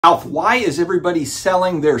Alf, why is everybody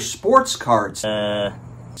selling their sports cards?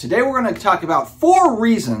 Today we're going to talk about 4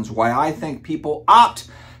 reasons why I think people opt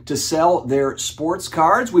to sell their sports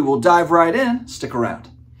cards. We will dive right in. Stick around.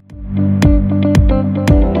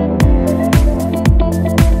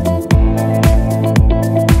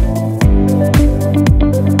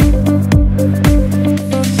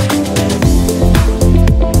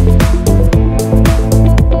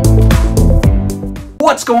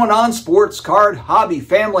 What's going on, sports card hobby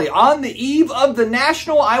family? On the eve of the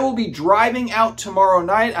National, I will be driving out tomorrow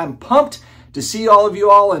night. I'm pumped to see all of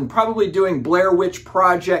you all and probably doing Blair Witch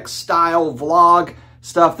Project style vlog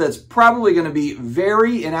stuff that's probably going to be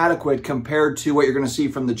very inadequate compared to what you're going to see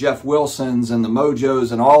from the Jeff Wilsons and the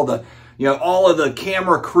Mojos and all the, all of the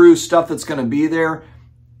camera crew stuff that's going to be there.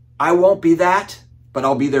 I won't be that, but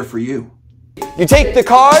I'll be there for you. You take the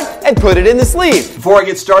card and put it in the sleeve. Before I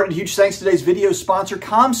get started, huge thanks to today's video sponsor,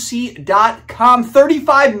 COMC.com.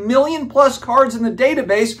 35 million plus cards in the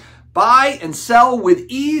database. Buy and sell with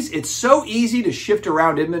ease. It's so easy to shift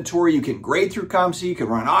around inventory. You can grade through COMC. You can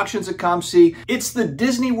run auctions at COMC. It's the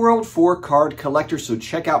Disney World for card collectors, so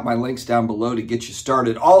check out my links down below to get you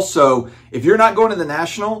started. Also, if you're not going to the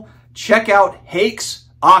National, check out Hakes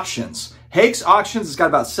Auctions. Hakes Auctions has got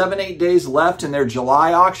about 7-8 days left in their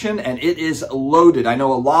July auction, and it is loaded. I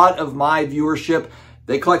know a lot of my viewership,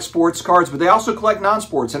 they collect sports cards, but they also collect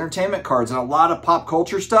non-sports, entertainment cards, and a lot of pop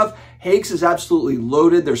culture stuff. Hakes is absolutely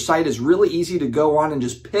loaded. Their site is really easy to go on and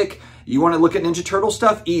just pick. You want to look at Ninja Turtle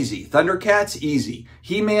stuff? Easy. Thundercats? Easy.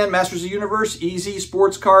 He-Man, Masters of the Universe? Easy.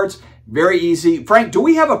 Sports cards? Very easy. Frank, do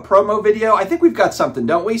we have a promo video? I think we've got something,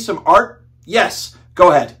 don't we? Some art? Yes.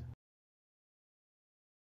 Go ahead.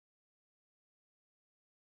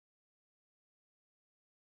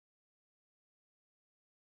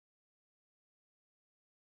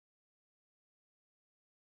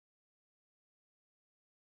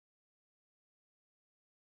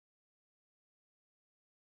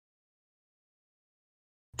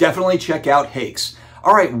 Definitely check out Hakes.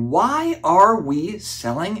 All right, why are we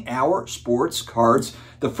selling our sports cards?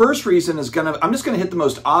 The first reason is I'm just gonna hit the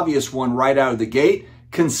most obvious one right out of the gate.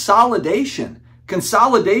 Consolidation.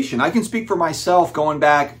 Consolidation. I can speak for myself going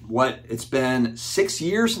back, it's been 6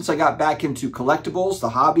 years since I got back into collectibles, the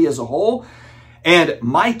hobby as a whole. And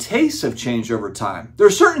my tastes have changed over time. There are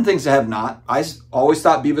certain things that have not. I always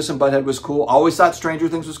thought Beavis and Butthead was cool. Always thought Stranger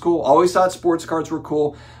Things was cool. Always thought sports cards were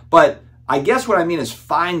cool. But I guess what I mean is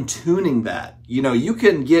fine-tuning that. You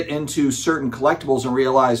can get into certain collectibles and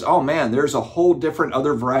realize, oh man, there's a whole different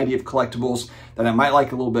other variety of collectibles that I might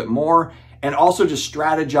like a little bit more. And also just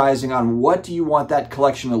strategizing on what do you want that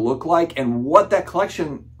collection to look like, and what that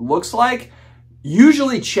collection looks like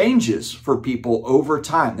usually changes for people over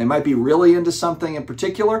time. They might be really into something in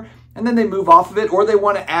particular, and then they move off of it, or they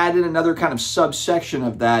want to add in another kind of subsection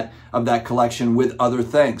of that collection with other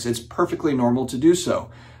things. It's perfectly normal to do so.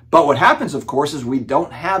 But what happens, of course, is we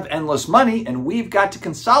don't have endless money, and we've got to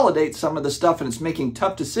consolidate some of the stuff, and it's making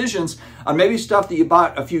tough decisions on maybe stuff that you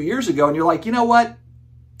bought a few years ago, and you're like, you know what?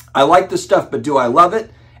 I like this stuff, but do I love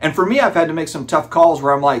it? And for me, I've had to make some tough calls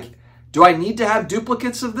where I'm like, do I need to have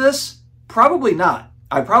duplicates of this? Probably not.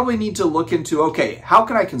 I probably need to look into, okay, how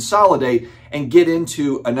can I consolidate and get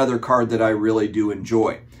into another card that I really do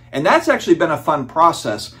enjoy? And that's actually been a fun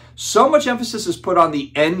process. So much emphasis is put on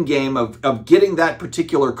the end game of getting that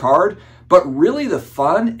particular card, but really the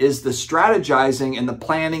fun is the strategizing and the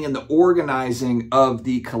planning and the organizing of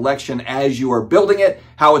the collection as you are building it,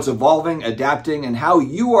 how it's evolving, adapting, and how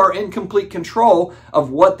you are in complete control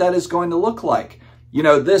of what that is going to look like.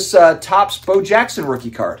 This Topps Bo Jackson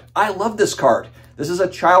rookie card. I love this card. This is a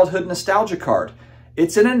childhood nostalgia card.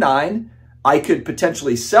 It's in a 9. I could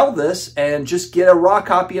potentially sell this and just get a raw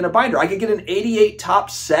copy in a binder. I could get an 88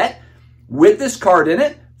 Topps set with this card in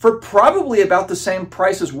it for probably about the same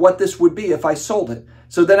price as what this would be if I sold it.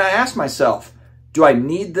 So then I asked myself, do I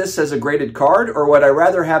need this as a graded card, or would I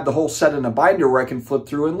rather have the whole set in a binder where I can flip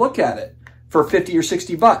through and look at it for 50 or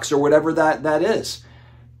 60 bucks or whatever that is?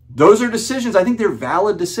 Those are decisions. I think they're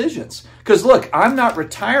valid decisions. Because look, I'm not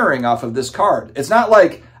retiring off of this card. It's not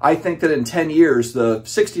like I think that in 10 years, the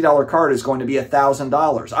 $60 card is going to be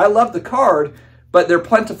 $1,000. I love the card, but they're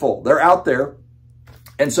plentiful. They're out there.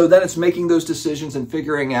 And so then it's making those decisions and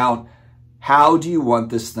figuring out, how do you want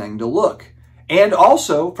this thing to look? And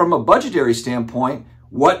also, from a budgetary standpoint,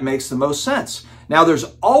 what makes the most sense? Now,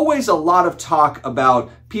 there's always a lot of talk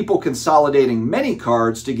about people consolidating many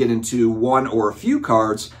cards to get into one or a few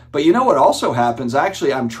cards. But you know what also happens?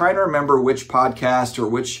 Actually, I'm trying to remember which podcast or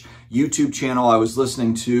which YouTube channel I was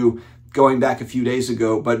listening to going back a few days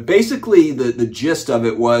ago, but basically the gist of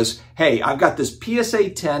it was, hey, I've got this PSA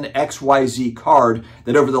 10 XYZ card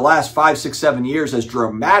that over the last 5, 6, 7 years has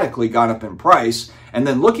dramatically gone up in price. And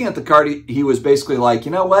then looking at the card, he was basically like,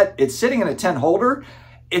 you know what? It's sitting in a 10 holder.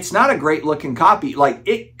 It's not a great looking copy. Like,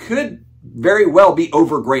 it could very well be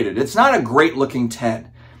overgraded. It's not a great looking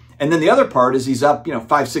 10. And then the other part is he's up,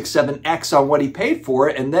 5, 6, 7X on what he paid for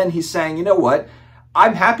it. And then he's saying, you know what?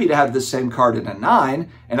 I'm happy to have the same card in a 9,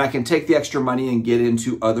 and I can take the extra money and get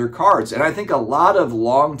into other cards. And I think a lot of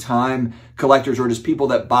long-time collectors, or just people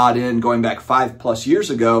that bought in going back 5+ years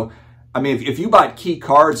ago, I mean, if you bought key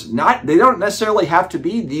cards, they don't necessarily have to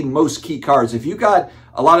be the most key cards. If you got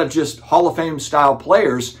a lot of just Hall of Fame style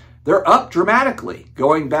players, they're up dramatically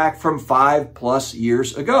going back from 5+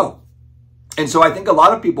 years ago. And so I think a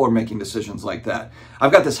lot of people are making decisions like that.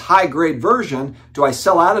 I've got this high grade version. Do I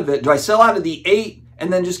sell out of it? Do I sell out of the 8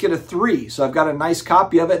 and then just get a 3? So I've got a nice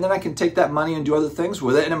copy of it, and then I can take that money and do other things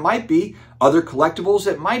with it. And it might be other collectibles.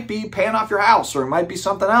 It might be paying off your house, or it might be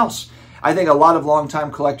something else. I think a lot of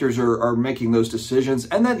longtime collectors are making those decisions.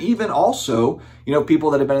 And then even also,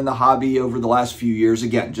 people that have been in the hobby over the last few years,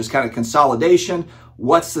 again, just kind of consolidation.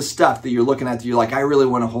 What's the stuff that you're looking at that you're like, I really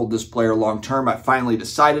want to hold this player long term. I finally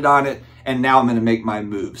decided on it, and now I'm going to make my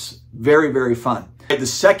moves. Very, very fun. The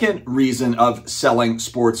second reason of selling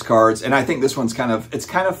sports cards, and I think this one's it's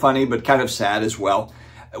kind of funny, but kind of sad as well.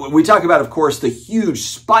 We talk about, of course, the huge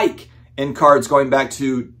spike in cards going back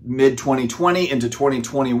to mid-2020 into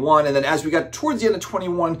 2021. And then as we got towards the end of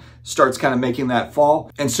 21, starts kind of making that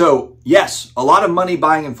fall. And so, yes, a lot of money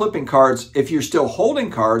buying and flipping cards if you're still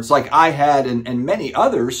holding cards like I had and many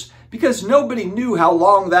others, because nobody knew how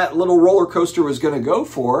long that little roller coaster was going to go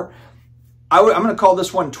for. I'm going to call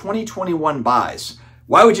this one 2021 buys.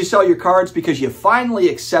 Why would you sell your cards? Because you finally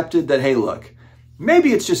accepted that, hey, look,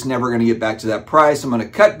 maybe it's just never going to get back to that price. I'm going to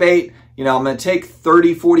cut bait. I'm going to take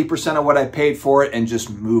 30, 40% of what I paid for it and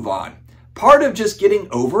just move on. Part of just getting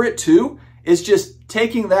over it too is just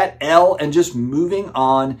taking that L and just moving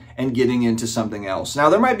on and getting into something else. Now,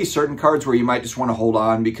 there might be certain cards where you might just want to hold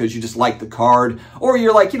on because you just like the card, or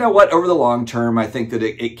you're like, you know what, over the long term, I think that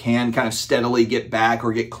it can kind of steadily get back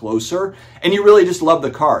or get closer, and you really just love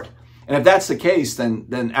the card. And if that's the case,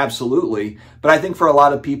 then absolutely. But I think for a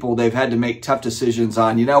lot of people, they've had to make tough decisions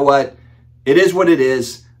on, you know what, it is what it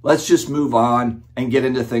is. Let's just move on and get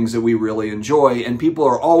into things that we really enjoy. And people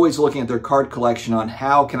are always looking at their card collection on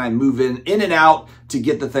how can I move in and out to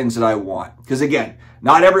get the things that I want. Because again,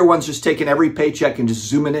 not everyone's just taking every paycheck and just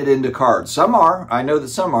zooming it into cards. Some are, I know that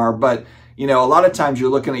some are, but a lot of times you're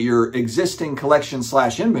looking at your existing collection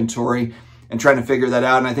 / inventory and trying to figure that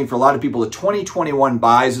out. And I think for a lot of people, the 2021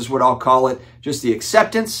 buys is what I'll call it. Just the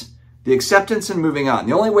acceptance and moving on.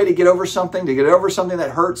 The only way to get over something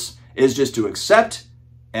that hurts, is just to accept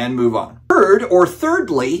and move on.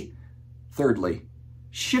 Thirdly,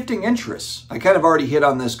 shifting interests. I kind of already hit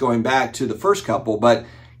on this going back to the first couple, but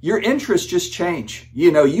your interests just change.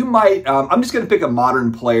 You might, I'm just going to pick a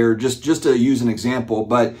modern player just to use an example,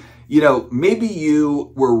 but maybe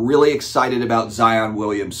you were really excited about Zion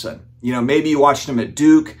Williamson. Maybe you watched him at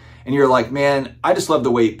Duke and you're like, man, I just love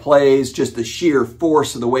the way he plays, just the sheer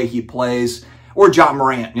force of the way he plays. Or John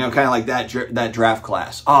Morant, kind of like that draft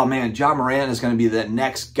class. Oh man, John Morant is going to be the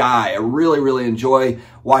next guy. I really, really enjoy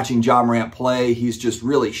watching John Morant play. He's just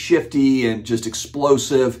really shifty and just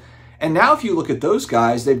explosive. And now if you look at those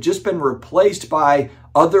guys, they've just been replaced by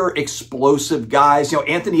other explosive guys.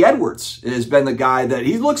 Anthony Edwards has been the guy that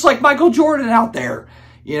he looks like Michael Jordan out there.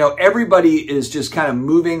 Everybody is just kind of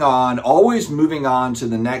moving on, always moving on to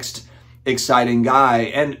the next exciting guy.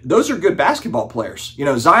 And those are good basketball players.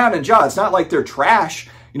 Zion and Ja, it's not like they're trash.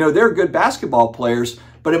 They're good basketball players,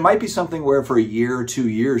 but it might be something where for a year or 2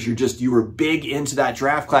 years, you were big into that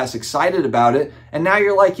draft class, excited about it. And now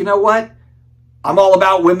you're like, you know what? I'm all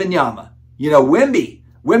about Wembanyama. Wemby,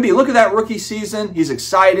 look at that rookie season. He's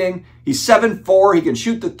exciting. He's 7'4". He can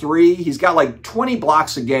shoot the 3. He's got like 20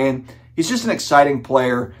 blocks a game. He's just an exciting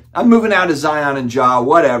player. I'm moving out of Zion and Ja,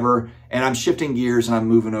 whatever. And I'm shifting gears and I'm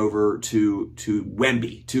moving over to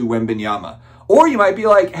Wembanyama. Or you might be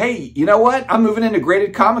like, hey, you know what? I'm moving into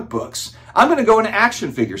graded comic books. I'm going to go into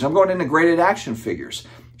action figures. I'm going into graded action figures.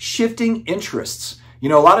 Shifting interests. A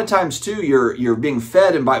lot of times too, you're being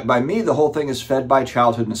fed, and by me, the whole thing is fed by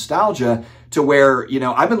childhood nostalgia to where,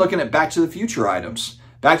 I've been looking at Back to the Future items.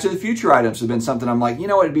 Back to the Future items have been something I'm like,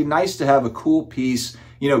 it'd be nice to have a cool piece,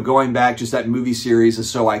 going back, just that movie series is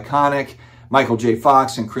so iconic. Michael J.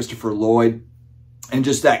 Fox and Christopher Lloyd, and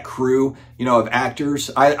just that crew, of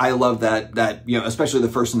actors. I love that, especially the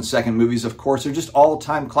first and the second movies, of course, they're just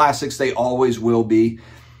all-time classics. They always will be.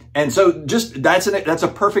 And so just that's a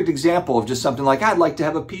perfect example of just something like, I'd like to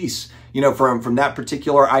have a piece, you know, from that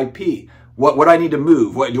particular IP. What do I need to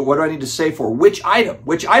move? What do I need to save for? Which item?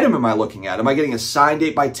 Which item am I looking at? Am I getting a signed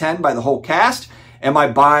 8x10 by the whole cast? Am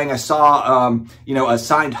I buying, I saw, you know, a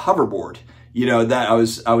signed hoverboard, you know, that I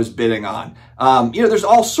was bidding on. You know, there's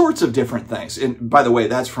all sorts of different things. And by the way,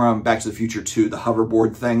 that's from Back to the Future 2, the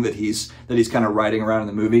hoverboard thing that he's kind of riding around in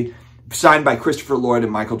the movie. Signed by Christopher Lloyd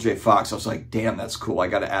and Michael J. Fox. I was like, damn, that's cool. I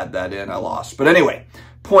got to add that in. I lost. But anyway,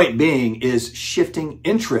 point being is shifting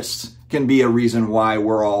interests can be a reason why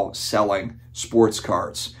we're all selling sports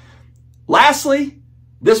cards. Lastly,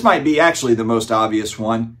 this might be actually the most obvious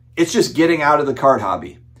one. It's just getting out of the card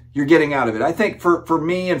hobby. You're getting out of it. I think for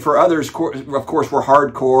me and for others, of course, we're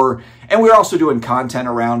hardcore, and we're also doing content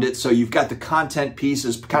around it. So you've got the content piece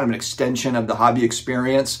as kind of an extension of the hobby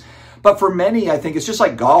experience. But for many, I think it's just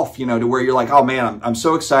like golf, you know, to where you're like, oh man, I'm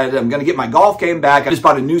so excited. I'm going to get my golf game back. I just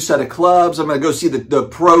bought a new set of clubs. I'm going to go see the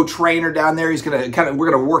pro trainer down there. He's going to we're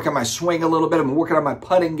going to work on my swing a little bit. I'm working on my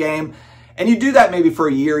putting game. And you do that maybe for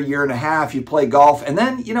a year and a half. You play golf, and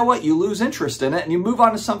then, you know what? You lose interest in it and you move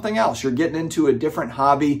on to something else. You're getting into a different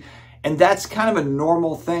hobby. And that's kind of a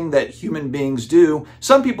normal thing that human beings do.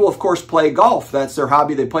 Some people, of course, play golf. That's their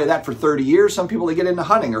hobby. They play that for 30 years. Some people, they get into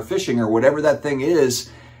hunting or fishing or whatever that thing is.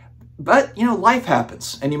 But, you know, life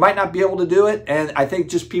happens and you might not be able to do it. And I think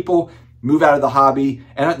just people move out of the hobby.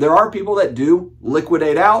 And there are people that do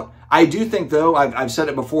liquidate out. I do think, though, I've said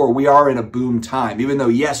it before, we are in a boom time. Even though,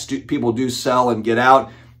 yes, people do sell and get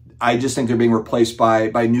out, I just think they're being replaced by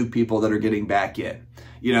new people that are getting back in.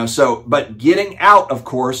 You know, so, but getting out, of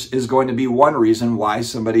course, is going to be one reason why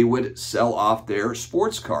somebody would sell off their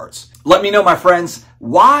sports cards. Let me know, my friends,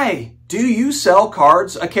 why do you sell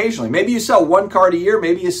cards occasionally? Maybe you sell one card a year.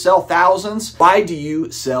 Maybe you sell thousands. Why do you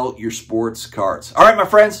sell your sports cards? All right, my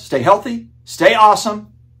friends, stay healthy, stay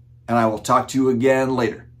awesome, and I will talk to you again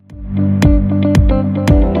later.